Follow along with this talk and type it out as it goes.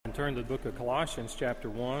turn to the book of Colossians, chapter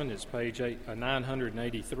 1. It's page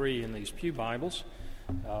 983 in these pew Bibles.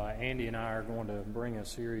 Andy and I are going to bring a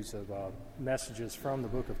series of messages from the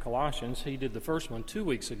book of Colossians. He did the first one 2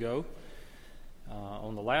 weeks ago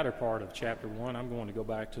on the latter part of chapter 1. I'm going to go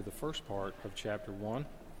back to the first part of chapter 1.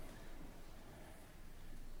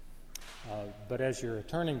 But as you're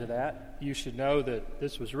turning to that, you should know that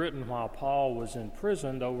this was written while Paul was in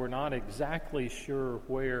prison, though we're not exactly sure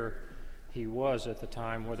where he was at the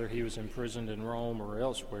time, whether he was imprisoned in Rome or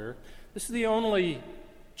elsewhere. This is the only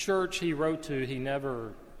church he wrote to he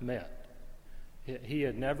never met. He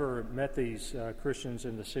had never met these Christians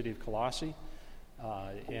in the city of Colossae,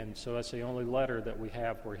 and so that's the only letter that we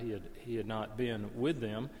have where he had not been with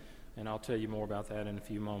them, and I'll tell you more about that in a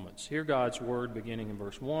few moments. Hear God's word beginning in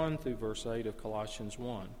verse 1 through verse 8 of Colossians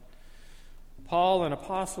 1. Paul, an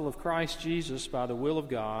apostle of Christ Jesus by the will of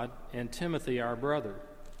God, and Timothy, our brother,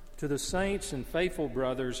 to the saints and faithful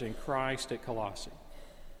brothers in Christ at Colossae,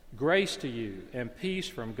 grace to you and peace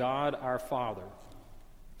from God our Father.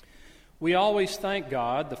 We always thank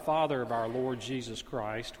God, the Father of our Lord Jesus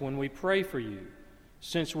Christ, when we pray for you,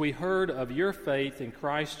 since we heard of your faith in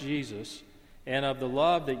Christ Jesus and of the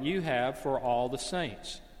love that you have for all the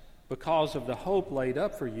saints, because of the hope laid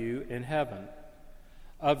up for you in heaven.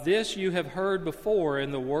 Of this you have heard before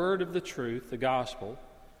in the word of the truth, the gospel,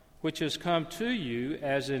 which has come to you,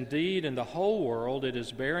 as indeed in the whole world it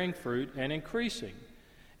is bearing fruit and increasing,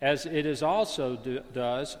 as it is also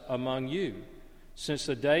does among you, since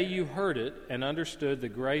the day you heard it and understood the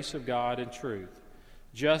grace of God in truth,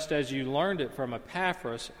 just as you learned it from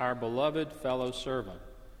Epaphras, our beloved fellow servant.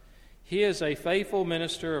 He is a faithful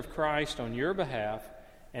minister of Christ on your behalf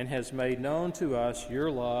and has made known to us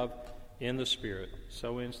your love in the Spirit.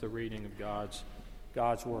 So ends the reading of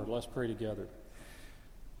God's word. Let's pray together.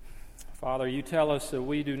 Father, you tell us that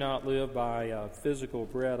we do not live by physical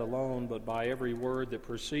bread alone, but by every word that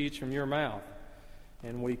proceeds from your mouth.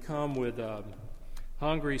 And we come with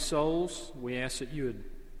hungry souls. We ask that you would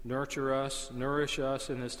nourish us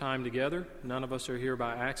in this time together. None of us are here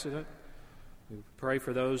by accident. We pray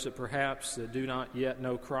for those that perhaps that do not yet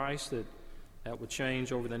know Christ, that would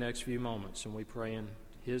change over the next few moments. And we pray in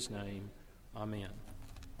his name. Amen.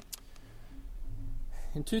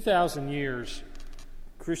 In 2,000 years,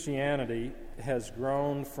 Christianity has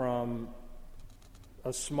grown from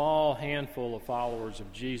a small handful of followers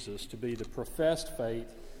of Jesus to be the professed faith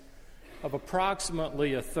of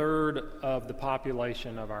approximately a third of the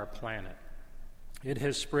population of our planet. It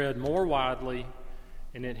has spread more widely,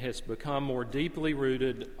 and it has become more deeply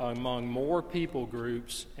rooted among more people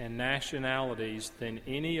groups and nationalities than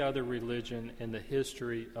any other religion in the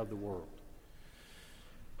history of the world.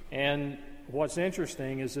 And what's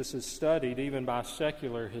interesting is this is studied even by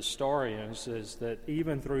secular historians, is that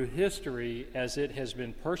even through history, as it has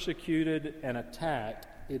been persecuted and attacked,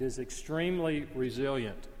 it is extremely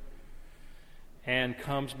resilient and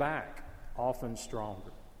comes back often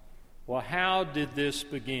stronger. Well, how did this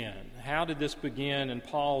begin? How did this begin in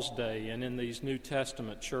Paul's day and in these New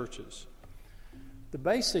Testament churches? The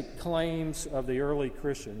basic claims of the early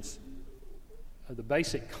Christians, the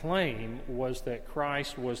basic claim was that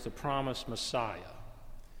Christ was the promised Messiah,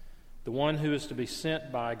 the one who is to be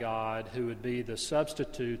sent by God, who would be the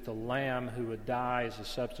substitute, the lamb who would die as a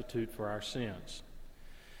substitute for our sins.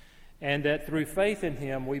 And that through faith in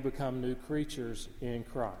him, we become new creatures in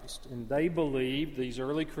Christ. And they believed, these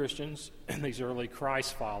early Christians, these early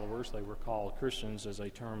Christ followers, they were called Christians as a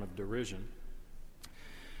term of derision,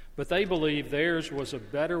 but they believed theirs was a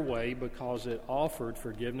better way because it offered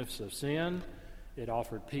forgiveness of sin, it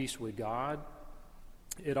offered peace with God,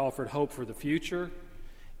 it offered hope for the future,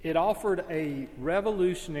 it offered a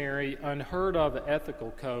revolutionary, unheard of ethical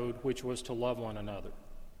code, which was to love one another.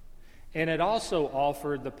 And it also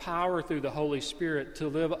offered the power through the Holy Spirit to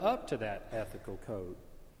live up to that ethical code.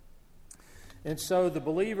 And so the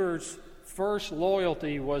believers' first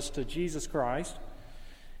loyalty was to Jesus Christ,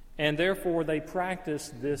 and therefore they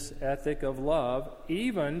practiced this ethic of love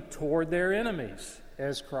even toward their enemies,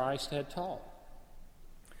 as Christ had taught.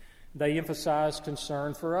 They emphasized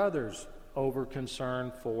concern for others over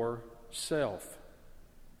concern for self.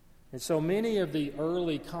 And so many of the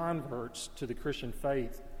early converts to the Christian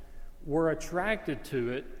faith were attracted to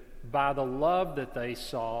it by the love that they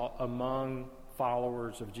saw among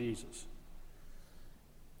followers of Jesus.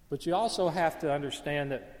 But you also have to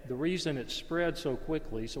understand that the reason it spread so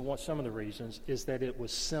quickly, some of the reasons, is that it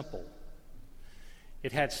was simple.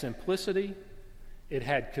 It had simplicity, it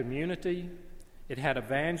had community, it had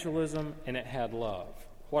evangelism, and it had love.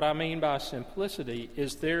 What I mean by simplicity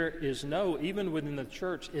is there is no, even within the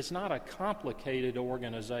church, it's not a complicated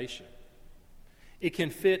organization. It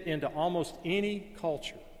can fit into almost any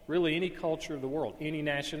culture, really any culture of the world, any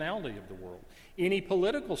nationality of the world, any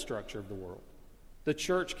political structure of the world. The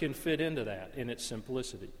church can fit into that in its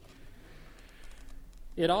simplicity.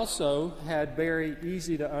 It also had very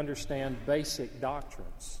easy to understand basic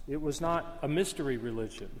doctrines. It was not a mystery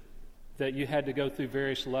religion that you had to go through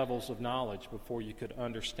various levels of knowledge before you could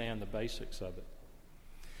understand the basics of it.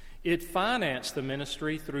 It financed the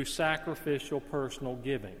ministry through sacrificial personal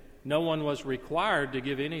giving. No one was required to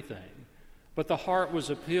give anything, but the heart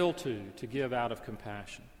was appealed to give out of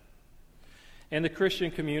compassion. And the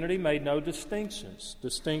Christian community made no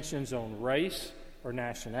distinctions on race or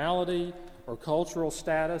nationality or cultural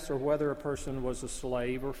status or whether a person was a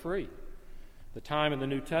slave or free. The time in the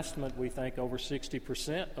New Testament, we think over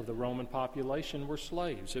 60% of the Roman population were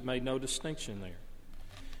slaves. It made no distinction there.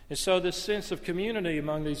 And so this sense of community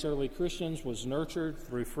among these early Christians was nurtured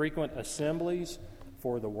through frequent assemblies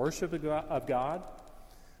for the worship of God,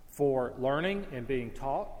 for learning and being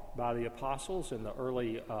taught by the apostles and the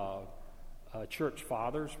early church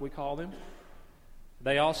fathers, we call them.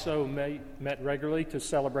 They also met regularly to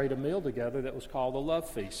celebrate a meal together that was called the love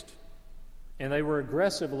feast. And they were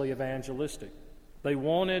aggressively evangelistic. They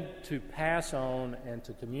wanted to pass on and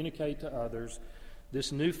to communicate to others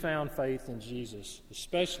this newfound faith in Jesus.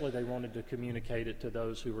 Especially they wanted to communicate it to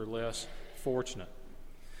those who were less fortunate.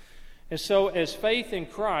 And so as faith in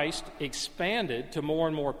Christ expanded to more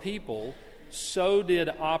and more people, so did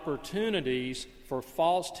opportunities for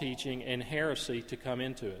false teaching and heresy to come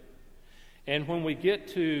into it. And when we get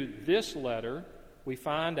to this letter, we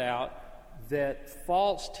find out that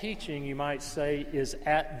false teaching, you might say, is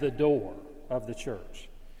at the door of the church.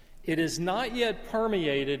 It is not yet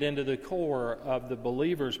permeated into the core of the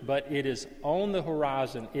believers, but it is on the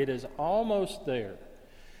horizon. It is almost there.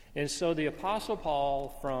 And so the Apostle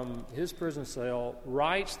Paul, from his prison cell,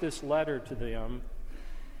 writes this letter to them,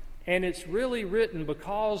 and it's really written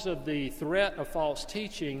because of the threat of false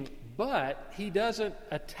teaching, but he doesn't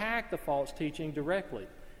attack the false teaching directly.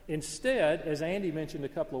 Instead, as Andy mentioned a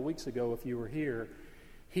couple of weeks ago, if you were here,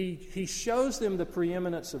 he shows them the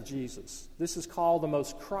preeminence of Jesus. This is called the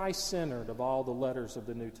most Christ-centered of all the letters of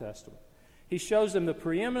the New Testament. He shows them the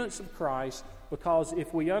preeminence of Christ because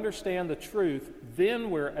if we understand the truth, then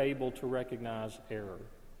we're able to recognize error.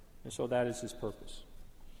 And so that is his purpose.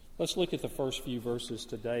 Let's look at the first few verses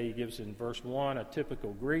today. He gives in verse 1 a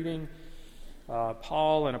typical greeting.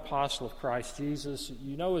 Paul, an apostle of Christ Jesus.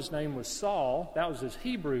 You know his name was Saul. That was his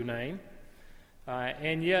Hebrew name.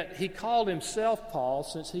 And yet he called himself Paul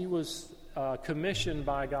since he was commissioned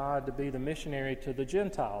by God to be the missionary to the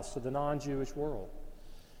Gentiles, to the non-Jewish world.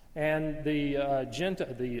 And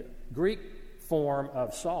the Greek form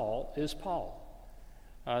of Saul is Paul.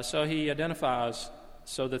 So he identifies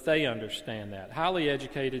so that they understand that. Highly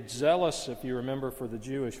educated, zealous, if you remember, for the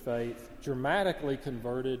Jewish faith, dramatically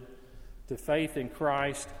converted to faith in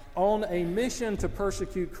Christ on a mission to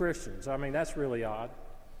persecute Christians. I mean, that's really odd.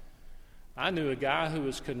 I knew a guy who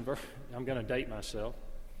was converted. I'm going to date myself.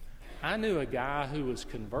 I knew a guy who was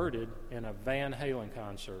converted in a Van Halen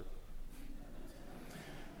concert.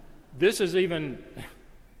 This is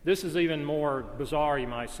even more bizarre, you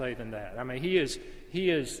might say, than that. I mean, he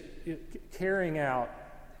is carrying out.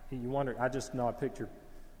 You wonder. I just know I pictured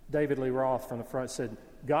David Lee Roth from the front said,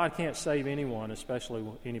 "God can't save anyone, especially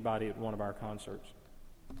anybody at one of our concerts."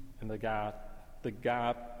 And the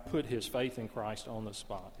guy put his faith in Christ on the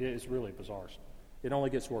spot. It is really bizarre. It only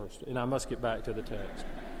gets worse. And I must get back to the text.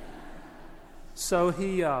 So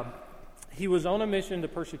he was on a mission to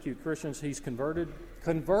persecute Christians. He's converted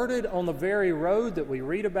on the very road that we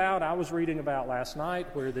read about. I was reading about last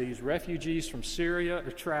night where these refugees from Syria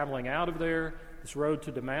are traveling out of there. This road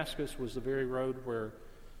to Damascus was the very road where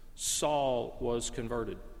Saul was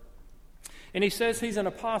converted. And he says he's an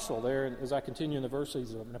apostle there. As I continue in the verse,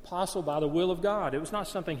 he's an apostle by the will of God. It was not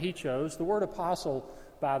something he chose. The word apostle,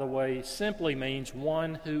 by the way, simply means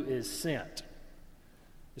one who is sent.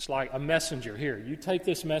 It's like a messenger. Here, you take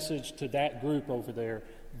this message to that group over there.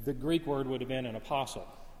 The Greek word would have been an apostle.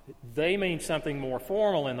 They mean something more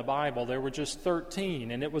formal in the Bible. There were just 13,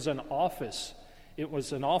 and it was an office. It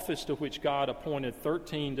was an office to which God appointed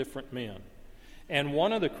 13 different men. And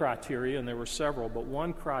one of the criteria, and there were several, but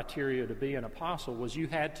one criteria to be an apostle was you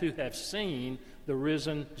had to have seen the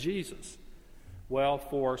risen Jesus. Well,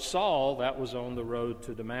 for Saul, that was on the road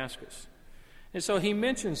to Damascus. And so he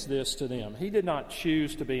mentions this to them. He did not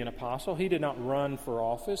choose to be an apostle. He did not run for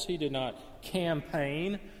office. He did not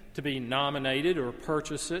campaign to be nominated or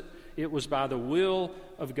purchase it. It was by the will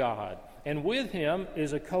of God. And with him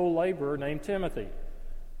is a co-laborer named Timothy.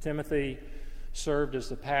 Timothy served as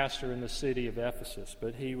the pastor in the city of Ephesus,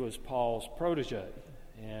 but he was Paul's protege,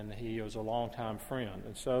 and he was a longtime friend.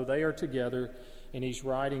 And so they are together, and he's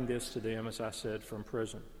writing this to them, as I said, from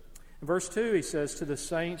prison. In verse 2, he says, "To the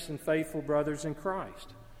saints and faithful brothers in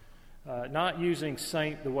Christ." Not using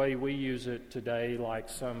saint the way we use it today, like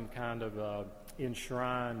some kind of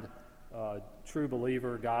enshrined true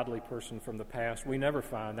believer, godly person from the past. We never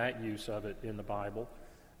find that use of it in the Bible.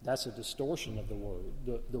 That's a distortion of the word.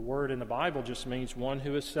 The word in the Bible just means one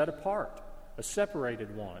who is set apart, a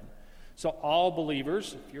separated one. So all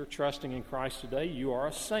believers, if you're trusting in Christ today, you are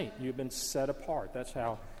a saint. You've been set apart. That's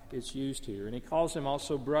how it's used here. And he calls them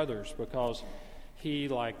also brothers because he,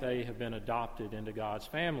 like they, have been adopted into God's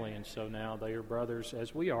family. And so now they are brothers,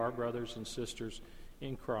 as we are, brothers and sisters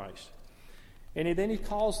in Christ. And then he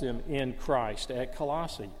calls them in Christ at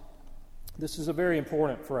Colossae. This is a very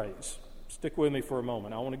important phrase. Stick with me for a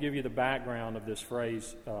moment. I want to give you the background of this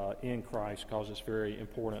phrase, in Christ, because it's very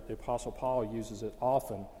important. The Apostle Paul uses it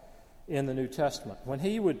often in the New Testament. When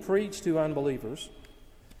he would preach to unbelievers,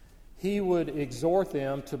 he would exhort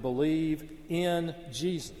them to believe in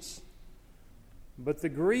Jesus. But the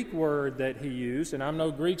Greek word that he used, and I'm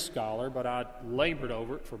no Greek scholar, but I labored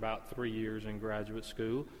over it for about 3 years in graduate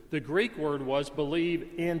school. The Greek word was believe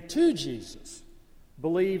into Jesus.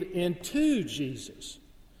 Believe into Jesus.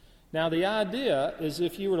 Now, the idea is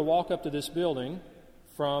if you were to walk up to this building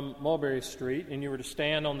from Mulberry Street and you were to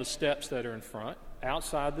stand on the steps that are in front,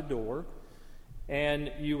 outside the door,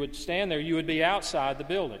 and you would stand there, you would be outside the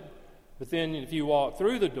building. But then if you walked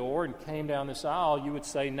through the door and came down this aisle, you would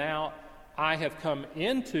say, "Now I have come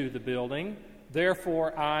into the building,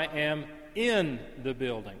 therefore I am in the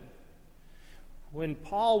building." When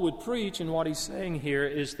Paul would preach, and what he's saying here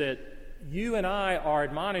is that you and I are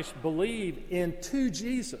admonished, believe into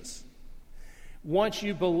Jesus. Once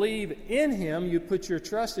you believe in him, you put your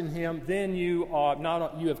trust in him, then you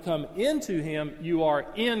have come into him, you are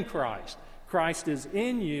in Christ. Christ is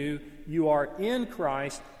in you, you are in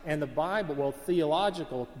Christ, and the Bible,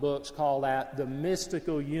 theological books call that the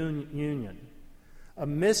mystical union. A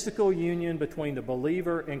mystical union between the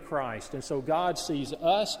believer and Christ. And so God sees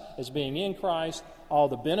us as being in Christ. All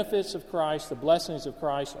the benefits of Christ, the blessings of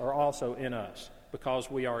Christ are also in us because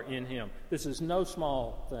we are in him. This is no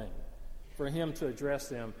small thing for him to address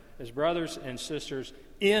them as brothers and sisters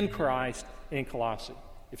in Christ in Colossae.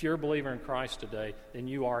 If you're a believer in Christ today, then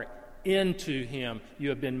you are into him. You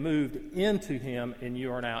have been moved into him, and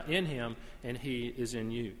you are now in him, and he is in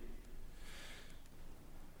you.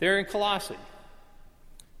 They're in Colossae.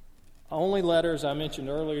 Only letter, as I mentioned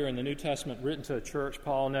earlier, in the New Testament written to a church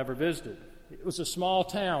Paul never visited. It was a small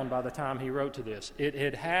town by the time he wrote to this. It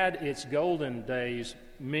had had its golden days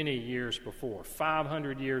many years before.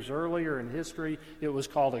 500 years earlier in history, it was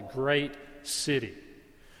called a great city.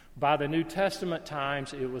 By the New Testament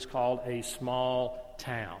times, it was called a small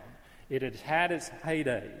town. It had had its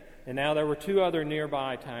heyday, and now there were two other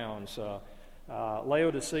nearby towns,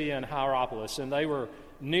 Laodicea and Hierapolis, and they were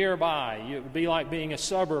nearby. It would be like being a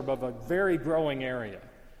suburb of a very growing area.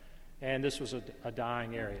 And this was a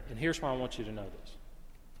dying area. And here's why I want you to know this.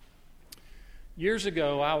 Years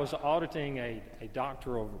ago, I was auditing a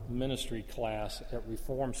doctoral ministry class at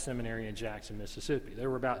Reformed Seminary in Jackson, Mississippi. There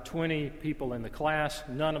were about 20 people in the class.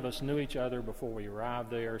 None of us knew each other before we arrived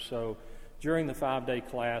there. So during the 5-day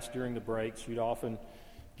class, during the breaks, you'd often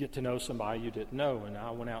get to know somebody you didn't know. And I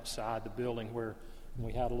went outside the building where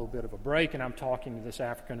we had a little bit of a break, and I'm talking to this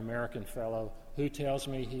African-American fellow who tells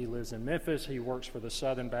me he lives in Memphis. He works for the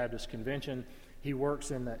Southern Baptist Convention. He works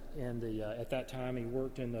at that time, he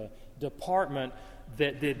worked in the department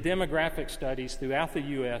that did demographic studies throughout the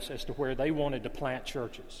U.S. as to where they wanted to plant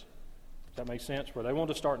churches. Does that make sense? Where they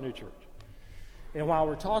wanted to start a new church. And while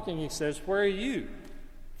we're talking, he says, "Where are you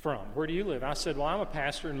from? Where do you live?" I said, "Well, I'm a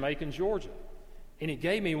pastor in Macon, Georgia." And he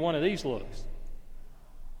gave me one of these looks.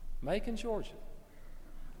 Macon, Georgia.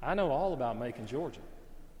 I know all about Macon, Georgia.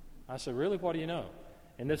 I said, "Really? What do you know?"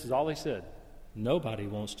 And this is all he said. "Nobody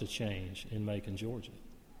wants to change in Macon, Georgia."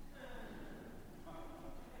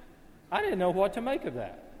 I didn't know what to make of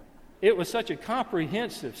that. It was such a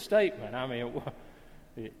comprehensive statement. I mean,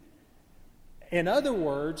 in other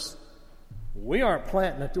words,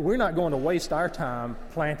 we're not going to waste our time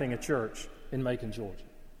planting a church in Macon, Georgia.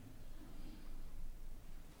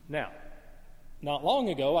 Now, not long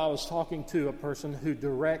ago, I was talking to a person who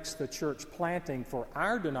directs the church planting for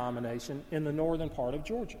our denomination in the northern part of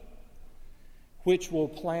Georgia, which will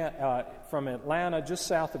plant from Atlanta, just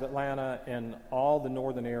south of Atlanta, and all the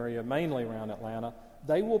northern area, mainly around Atlanta.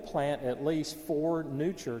 They will plant at least 4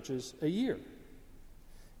 new churches a year.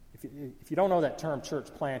 if you don't know that term, church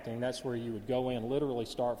planting, that's where you would go in, literally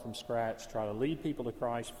start from scratch, try to lead people to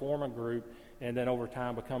Christ, form a group, and then over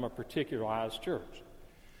time become a particularized church.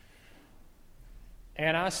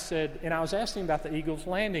 And I was asking about the Eagles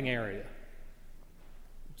Landing area.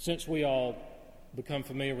 Since we all become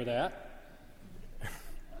familiar with that,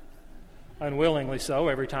 unwillingly so,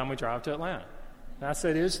 every time we drive to Atlanta. And I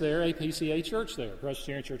said, is there a PCA church there,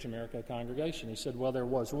 Presbyterian Church America congregation? He said, well, there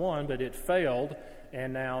was one, but it failed,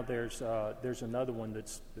 and now there's another one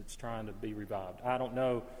that's trying to be revived. I don't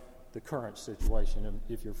know the current situation.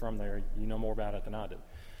 If you're from there, you know more about it than I do.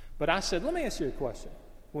 But I said, let me ask you a question.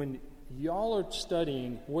 When y'all are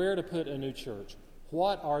studying where to put a new church,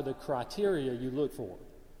 what are the criteria you look for?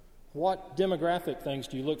 What demographic things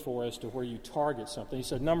do you look for as to where you target something? He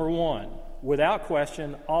said, number one, without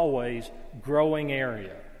question, always growing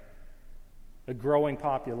area, a growing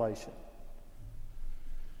population.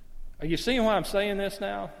 Are you seeing why I'm saying this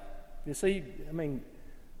now? You see,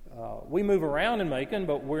 we move around in Macon,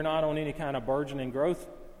 but we're not on any kind of burgeoning growth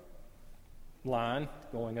line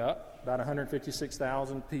going up. About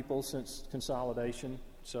 156,000 people since consolidation.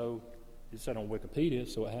 So it's said on Wikipedia,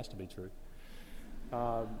 so it has to be true.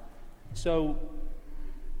 So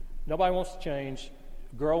nobody wants to change.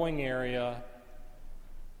 Growing area.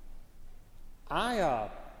 I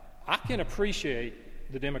can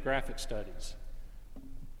appreciate the demographic studies,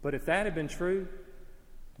 but if that had been true,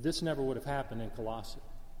 this never would have happened in Colossae,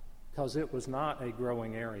 because it was not a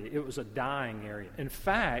growing area. It was a dying area. In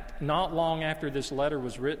fact, not long after this letter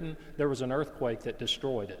was written, there was an earthquake that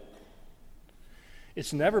destroyed it.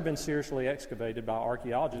 It's never been seriously excavated by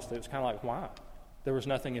archaeologists. It was kind of like, why? There was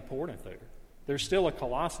nothing important there. There's still a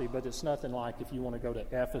Colossae, but it's nothing like if you want to go to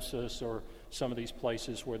Ephesus or some of these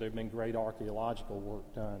places where there have been great archaeological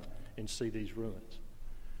work done and see these ruins.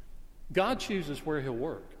 God chooses where he'll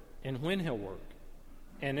work and when he'll work.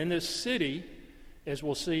 And in this city, as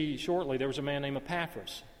we'll see shortly, there was a man named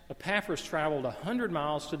Epaphras. Epaphras traveled 100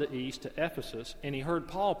 miles to the east to Ephesus, and he heard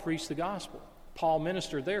Paul preach the gospel. Paul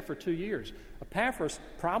ministered there for 2 years. Epaphras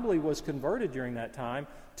probably was converted during that time,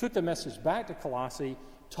 took the message back to Colossae,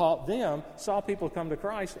 taught them, saw people come to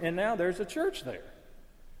Christ, and now there's a church there.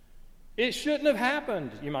 It shouldn't have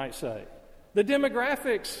happened, you might say. The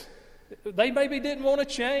demographics, they maybe didn't want to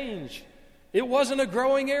change. It wasn't a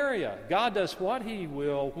growing area. God does what he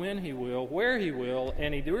will, when he will, where he will,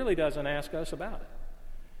 and he really doesn't ask us about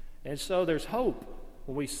it. And so there's hope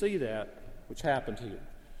when we see that, which happened here.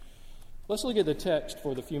 Let's look at the text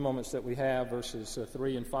for the few moments that we have, verses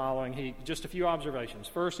 3 and following. Just a few observations.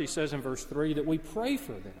 First, he says in verse 3 that we pray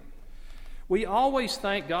for them. We always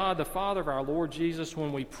thank God, the Father of our Lord Jesus,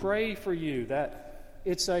 when we pray for you. That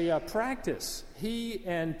it's a practice. He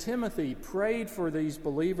and Timothy prayed for these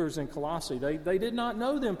believers in Colossae. They did not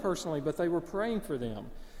know them personally, but they were praying for them.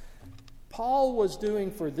 Paul was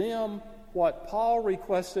doing for them what Paul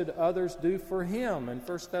requested others do for him. In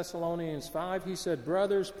 1 Thessalonians 5, he said,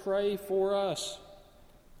 brothers, pray for us.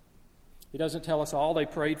 He doesn't tell us all they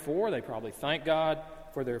prayed for. They probably thanked God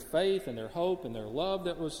for their faith and their hope and their love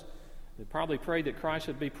they probably prayed that Christ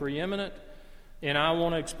would be preeminent. And I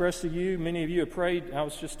want to express to you, many of you have prayed, I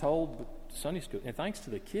was just told, Sunday school, and thanks to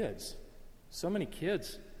the kids. So many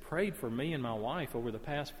kids prayed for me and my wife over the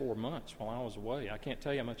past 4 months while I was away. I can't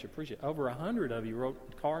tell you how much I appreciate it. Over 100 of you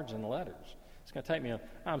wrote cards and letters. It's going to take me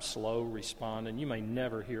I'm slow responding. You may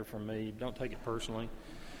never hear from me. Don't take it personally.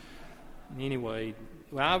 Anyway,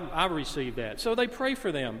 I received that. So they pray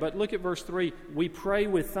for them. But look at verse 3. We pray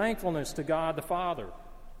with thankfulness to God the Father.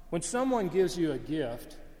 When someone gives you a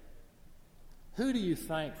gift, who do you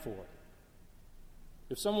thank for it?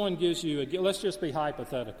 If someone gives you a gift, let's just be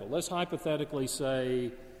hypothetical. Let's hypothetically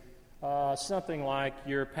say something like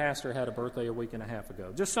your pastor had a birthday a week and a half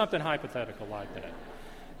ago. Just something hypothetical like that.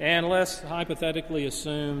 And let's hypothetically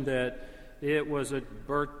assume that it was a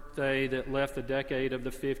birthday that left the decade of the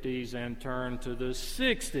 50s and turned to the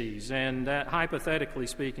 60s. And that, hypothetically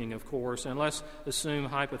speaking, of course, and let's assume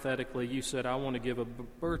hypothetically you said, I want to give a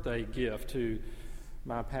birthday gift to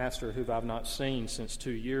my pastor who I've not seen since 2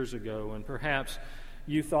 years ago. And perhaps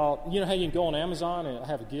you thought, you know how you can go on Amazon and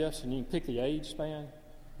have gifts and you can pick the age span?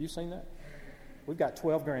 You seen that? We've got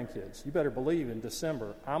 12 grandkids. You better believe in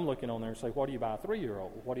December, I'm looking on there and say, what do you buy a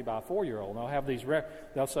 3-year-old? What do you buy a 4-year-old? And I'll have these,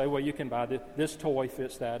 they'll say, well, you can buy this toy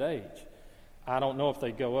fits that age. I don't know if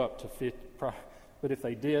they go up to 50, but if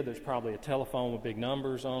they did, there's probably a telephone with big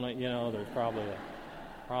numbers on it. You know, there's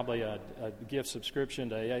probably a gift subscription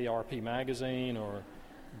to AARP magazine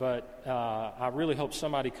But I really hope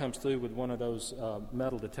somebody comes through with one of those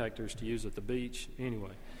metal detectors to use at the beach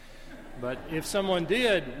anyway. But if someone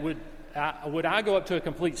did, would I go up to a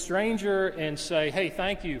complete stranger and say, hey,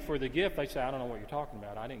 thank you for the gift? They say, I don't know what you're talking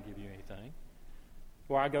about. I didn't give you anything.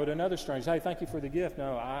 Or I go to another stranger, hey, thank you for the gift.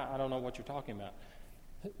 No, I don't know what you're talking about.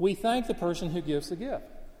 We thank the person who gives the gift.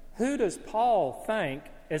 Who does Paul thank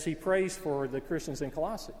as he prays for the Christians in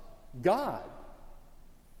Colossae? God.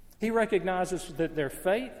 He recognizes that their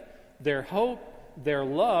faith, their hope, their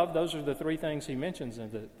love, those are the three things he mentions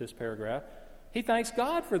in this paragraph. He thanks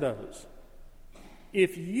God for those.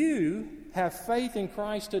 If you have faith in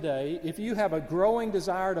Christ today, if you have a growing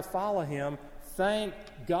desire to follow Him, thank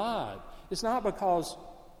God. It's not because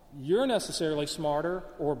you're necessarily smarter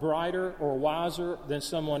or brighter or wiser than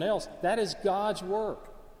someone else. That is God's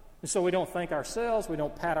work. And so we don't thank ourselves. We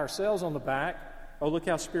don't pat ourselves on the back. Oh, look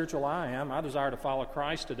how spiritual I am. I desire to follow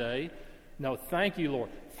Christ today. No, thank you, Lord.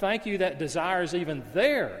 Thank you that desire is even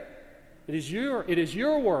there. It is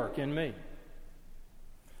your work in me.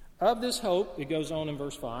 Of this hope, it goes on in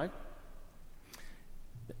verse 5,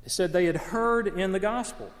 it said they had heard in the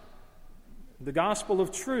gospel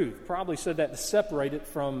of truth. Probably said that to separate it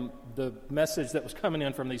from the message that was coming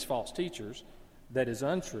in from these false teachers that is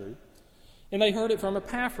untrue. And they heard it from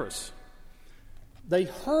Epaphras. They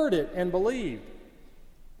heard it and believed.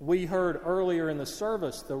 We heard earlier in the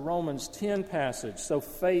service the Romans 10 passage. So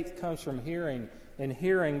faith comes from hearing, and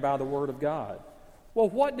hearing by the word of God. Well,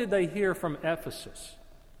 what did they hear from Ephesus?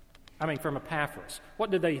 From Epaphras. What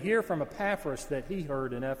did they hear from Epaphras that he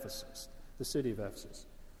heard in Ephesus, the city of Ephesus?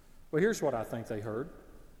 Well, here's what I think they heard.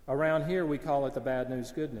 Around here, we call it the bad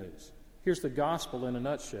news, good news. Here's the gospel in a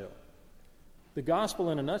nutshell. The gospel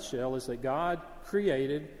in a nutshell is that God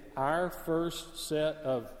created our first set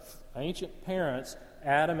of ancient parents,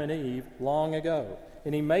 Adam and Eve, long ago.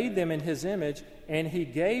 And He made them in His image, and He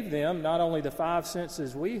gave them not only the five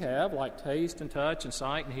senses we have, like taste and touch and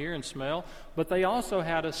sight and hear and smell, but they also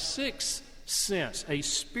had a sixth sense, a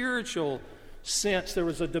spiritual sense. There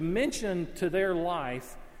was a dimension to their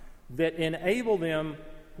life that enabled them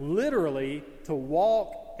literally to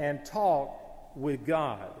walk and talk with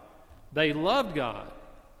God. They loved God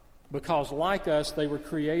because, like us, they were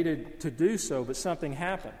created to do so, but something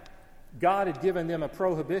happened. God had given them a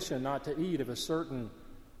prohibition not to eat of a certain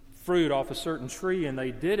fruit off a certain tree, and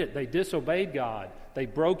they did it. They disobeyed God. They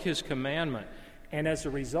broke His commandment. And as a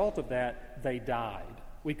result of that, they died.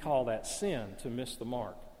 We call that sin, to miss the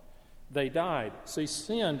mark. They died. See,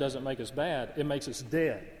 sin doesn't make us bad. It makes us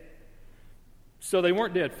dead. So they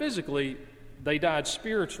weren't dead physically. They died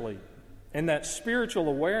spiritually. And that spiritual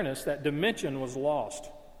awareness, that dimension, was lost.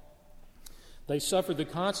 They suffered the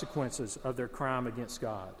consequences of their crime against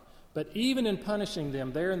God. But even in punishing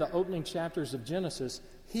them, there in the opening chapters of Genesis,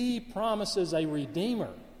 He promises a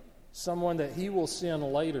Redeemer, someone that He will send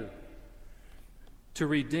later to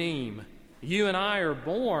redeem. You and I are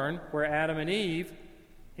born where Adam and Eve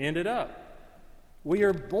ended up. We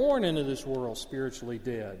are born into this world spiritually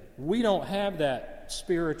dead. We don't have that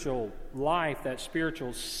spiritual life, that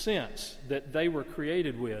spiritual sense that they were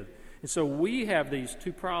created with. And so we have these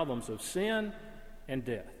two problems of sin and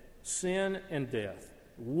death. Sin and death.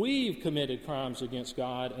 We've committed crimes against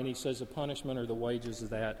God, and He says the punishment or the wages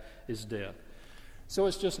of that is death. So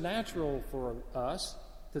it's just natural for us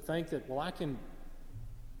to think that, well, I can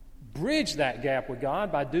bridge that gap with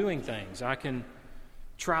God by doing things. I can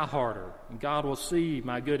try harder, and God will see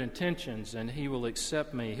my good intentions, and He will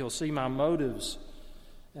accept me. He'll see my motives,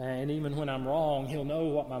 and even when I'm wrong, He'll know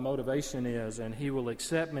what my motivation is, and He will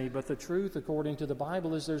accept me. But the truth, according to the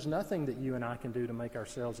Bible, is there's nothing that you and I can do to make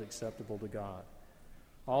ourselves acceptable to God.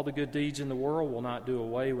 All the good deeds in the world will not do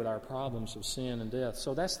away with our problems of sin and death.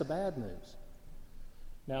 So that's the bad news.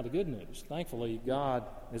 Now the good news. Thankfully, God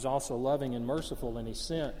is also loving and merciful, and He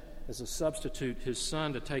sent as a substitute His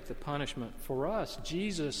Son to take the punishment for us.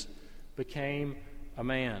 Jesus became a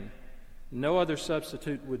man. No other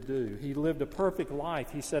substitute would do. He lived a perfect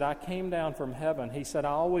life. He said, I came down from heaven. He said,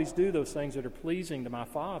 I always do those things that are pleasing to my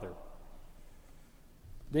Father.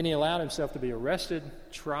 Then He allowed Himself to be arrested,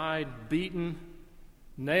 tried, beaten,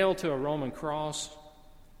 nailed to a Roman cross,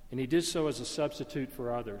 and He did so as a substitute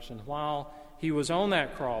for others. And while He was on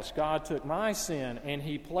that cross, God took my sin and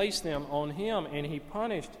He placed them on Him, and He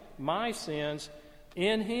punished my sins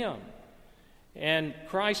in Him. And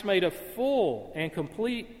Christ made a full and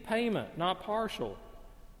complete payment, not partial,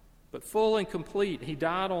 but full and complete. He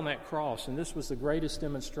died on that cross, and this was the greatest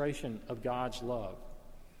demonstration of God's love.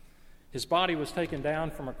 His body was taken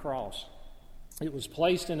down from a cross. It was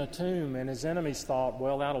placed in a tomb, and His enemies thought,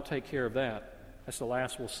 well, that'll take care of that. That's the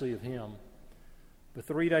last we'll see of Him. But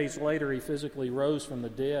 3 days later, He physically rose from the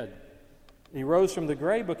dead. He rose from the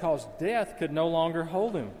grave because death could no longer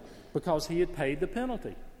hold Him, because He had paid the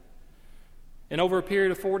penalty. And over a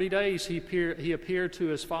period of 40 days, he appeared to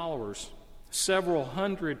his followers, several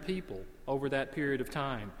hundred people over that period of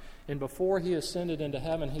time. And before he ascended into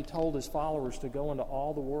heaven, he told his followers to go into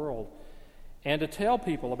all the world and to tell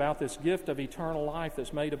people about this gift of eternal life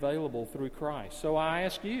that's made available through Christ. So I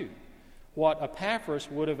ask you, what Epaphras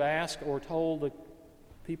would have asked or told the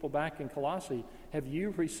people back in Colossae, have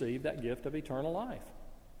you received that gift of eternal life?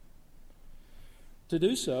 To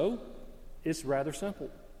do so, it's rather simple.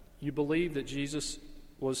 You believe that Jesus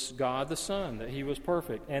was God the Son, that he was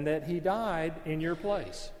perfect, and that he died in your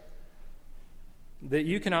place. That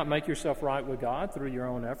you cannot make yourself right with God through your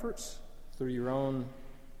own efforts, through your own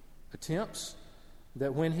attempts.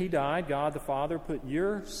 That when he died, God the Father put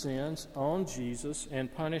your sins on Jesus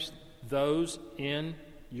and punished those in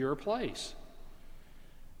your place.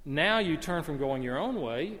 Now you turn from going your own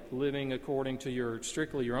way, living according to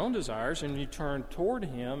strictly your own desires, and you turn toward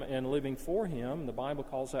him and living for him. The Bible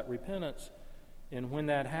calls that repentance. And when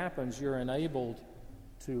that happens, you're enabled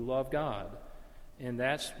to love God. And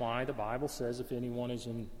that's why the Bible says if anyone is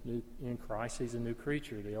in Christ, he's a new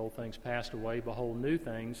creature. The old things passed away, behold, new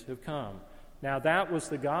things have come. Now that was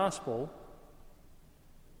the gospel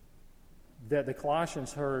that the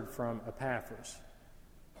Colossians heard from Epaphras.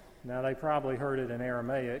 Now, they probably heard it in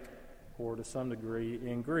Aramaic or to some degree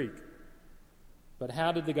in Greek. But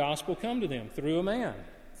how did the gospel come to them? Through a man,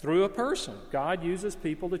 through a person. God uses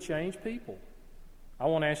people to change people. I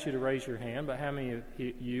won't ask you to raise your hand, but how many of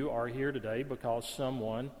you are here today because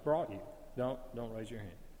someone brought you? Don't raise your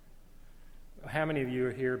hand. How many of you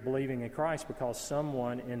are here believing in Christ because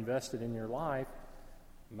someone invested in your life,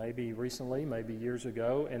 maybe recently, maybe years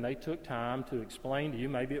ago, and they took time to explain to you?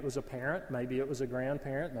 Maybe it was a parent, maybe it was a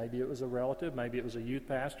grandparent, maybe it was a relative, maybe it was a youth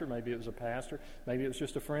pastor, maybe it was a pastor, maybe it was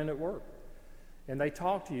just a friend at work. And they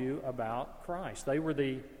talked to you about Christ. They were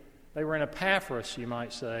an Epaphras, you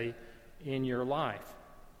might say, in your life.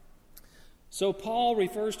 So Paul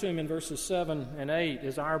refers to him in verses 7 and 8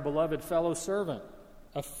 as our beloved fellow servant,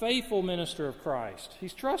 a faithful minister of Christ.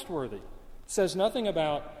 He's trustworthy. Says nothing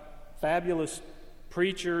about fabulous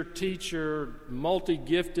preacher, teacher,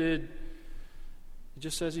 multi-gifted. It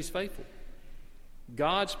just says he's faithful.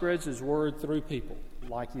 God spreads his word through people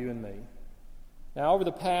like you and me. Now, over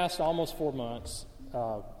the past almost 4 months,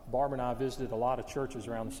 Barbara and I visited a lot of churches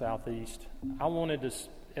around the Southeast.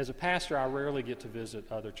 As a pastor, I rarely get to visit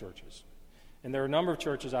other churches. And there are a number of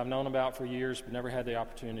churches I've known about for years but never had the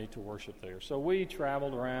opportunity to worship there. So we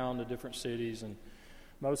traveled around to different cities, and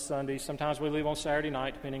most Sundays, sometimes we leave on Saturday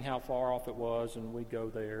night, depending how far off it was, and we'd go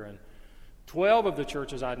there. And 12 of the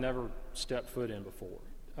churches I'd never stepped foot in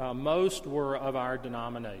before. Most were of our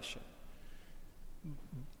denomination.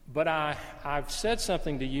 But I've said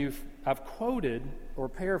something to you, I've quoted or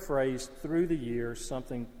paraphrased through the years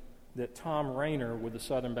something that Tom Rayner with the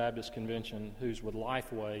Southern Baptist Convention, who's with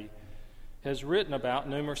Lifeway, has written about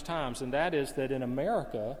numerous times, and that is that in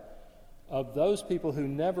America, of those people who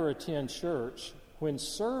never attend church, when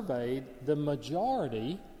surveyed, the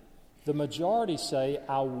majority say,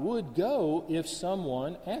 I would go if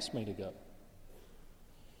someone asked me to go.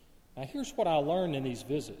 Now, here's what I learned in these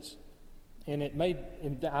visits. And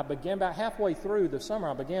I began about halfway through the summer,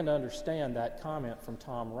 I began to understand that comment from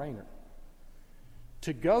Tom Rayner.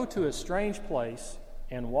 To go to a strange place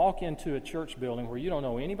and walk into a church building where you don't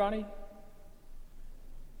know anybody,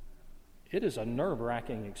 it is a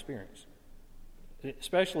nerve-wracking experience.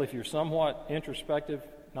 Especially if you're somewhat introverted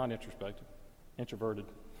and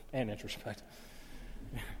introspective.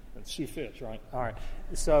 She fits, right? All right.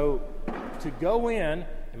 So to go in,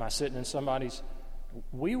 am I sitting in somebody's...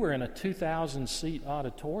 We were in a 2,000-seat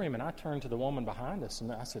auditorium, and I turned to the woman behind us,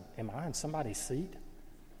 and I said, am I in somebody's seat?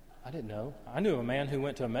 I didn't know. I knew a man who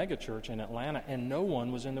went to a mega church in Atlanta, and no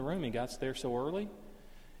one was in the room. He got there so early.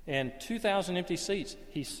 And 2,000 empty seats.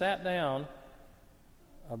 He sat down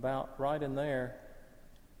about right in there,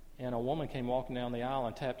 and a woman came walking down the aisle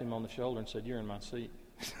and tapped him on the shoulder and said, you're in my seat.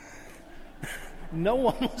 No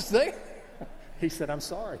one was there. He said, I'm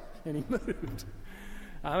sorry, and he moved.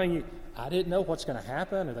 I mean, I didn't know what's going to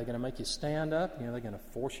happen. Are they going to make you stand up? They're going to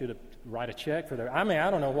force you to write a check for their... I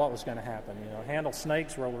don't know what was going to happen. Handle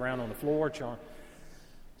snakes, roll around on the floor.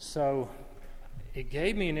 So it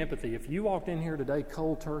gave me an empathy. If you walked in here today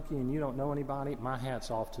cold turkey and you don't know anybody, my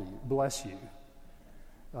hat's off to you. Bless you.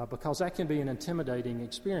 Because that can be an intimidating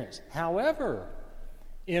experience. However,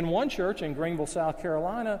 in one church in Greenville, South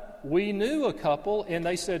Carolina, we knew a couple, and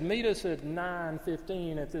they said, meet us at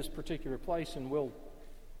 9:15 at this particular place, and we'll...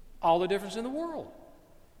 All the difference in the world.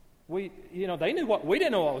 They knew what... We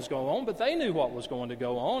didn't know what was going on, but they knew what was going to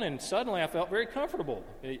go on, and suddenly I felt very comfortable.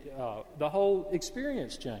 The whole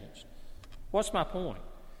experience changed. What's my point?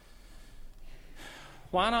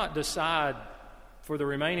 Why not decide for the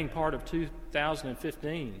remaining part of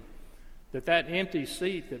 2015 that empty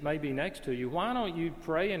seat that may be next to you, why don't you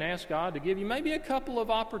pray and ask God to give you maybe a couple of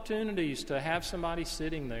opportunities to have somebody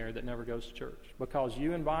sitting there that never goes to church? Because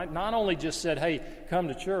you not only just said, hey, come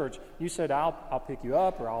to church, you said, I'll pick you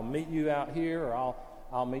up, or I'll meet you out here, or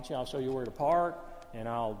I'll meet you, I'll show you where to park, and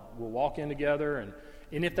we'll walk in together. And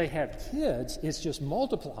if they have kids, it's just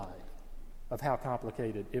multiplied of how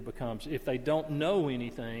complicated it becomes if they don't know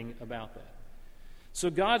anything about that. So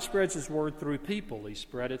God spreads His word through people. He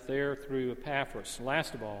spread it there through Epaphras.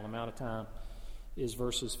 Last of all, I'm out of time, is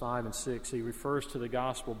verses 5 and 6. He refers to the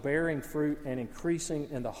gospel bearing fruit and increasing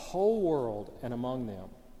in the whole world and among them.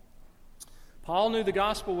 Paul knew the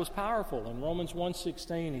gospel was powerful. In Romans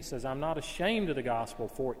 1:16, he says, I'm not ashamed of the gospel,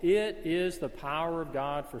 for it is the power of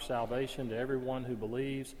God for salvation to everyone who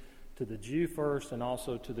believes, to the Jew first and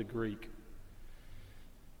also to the Greek.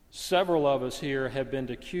 Several of us here have been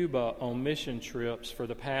to Cuba on mission trips for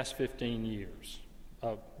the past 15 years,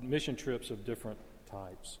 mission trips of different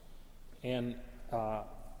types. And I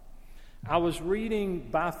was reading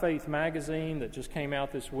By Faith magazine that just came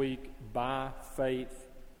out this week, By Faith.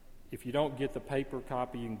 If you don't get the paper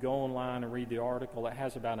copy, you can go online and read the article. It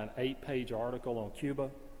has about an 8-page article on Cuba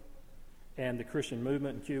and the Christian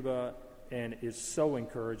movement in Cuba, and it's so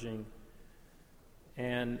encouraging.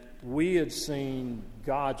 And we had seen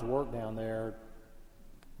God's work down there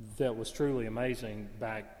that was truly amazing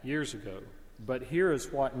back years ago. But here is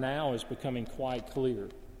what now is becoming quite clear.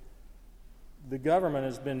 The government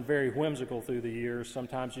has been very whimsical through the years.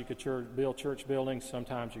 Sometimes you could build church buildings,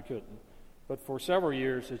 sometimes you couldn't. But for several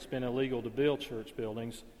years, it's been illegal to build church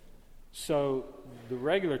buildings. So the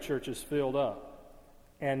regular churches filled up.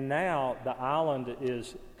 And now the island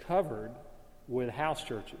is covered with house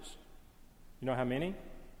churches. You know how many?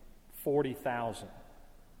 40,000.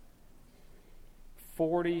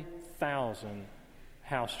 40,000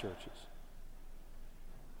 house churches.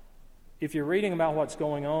 If you're reading about what's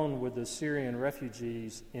going on with the Syrian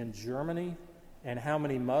refugees in Germany and how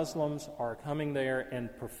many Muslims are coming there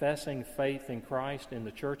and professing faith in Christ in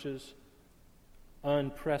the churches,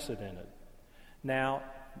 unprecedented. Now,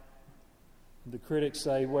 the critics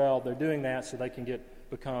say, well, they're doing that so they can get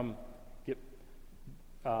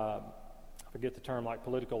I forget the term, like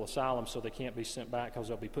political asylum, so they can't be sent back because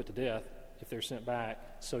they'll be put to death if they're sent back.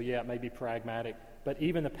 So yeah, it may be pragmatic. But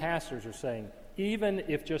even the pastors are saying, even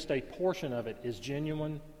if just a portion of it is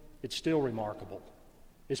genuine, it's still remarkable.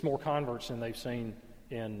 It's more converts than they've seen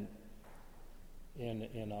in a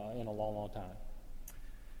long, long time.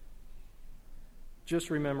 Just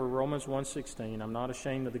remember Romans 1:16, I'm not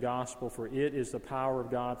ashamed of the gospel, for it is the power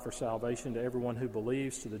of God for salvation to everyone who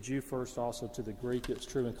believes, to the Jew first, also to the Greek. It's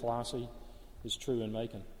true in Colossae, it's true in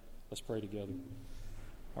Macon. Let's pray together.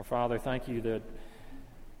 Our Father, thank you that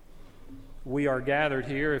we are gathered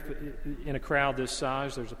here. If in a crowd this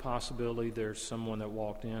size, there's a possibility there's someone that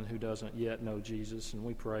walked in who doesn't yet know Jesus, and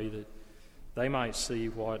we pray that they might see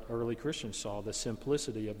what early Christians saw, the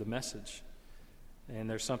simplicity of the message. And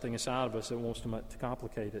there's something inside of us that wants to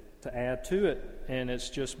complicate it, to add to it, and it's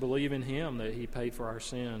just believe in Him, that He paid for our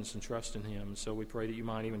sins, and trust in Him. And so we pray that you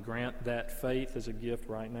might even grant that faith as a gift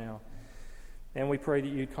right now. And we pray that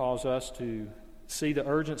you'd cause us to see the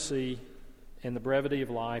urgency and the brevity of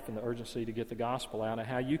life and the urgency to get the gospel out, and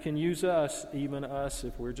how you can use us, even us,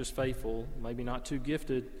 if we're just faithful, maybe not too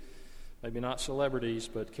gifted, maybe not celebrities,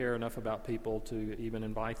 but care enough about people to even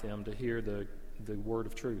invite them to hear the word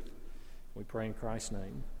of truth. We pray in Christ's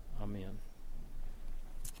name. Amen.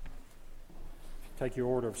 Take your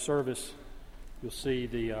order of service. You'll see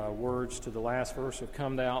the words to the last verse of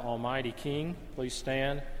Come Thou Almighty King. Please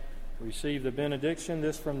stand. Receive the benediction.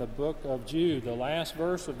 This from the book of Jude, the last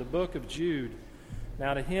verse of the book of Jude.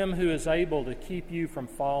 Now to Him who is able to keep you from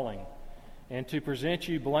falling and to present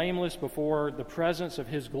you blameless before the presence of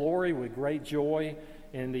His glory with great joy,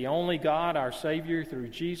 in the only God, our Savior, through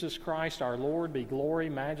Jesus Christ our Lord, be glory,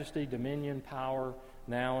 majesty, dominion, power,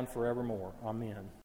 now and forevermore. Amen.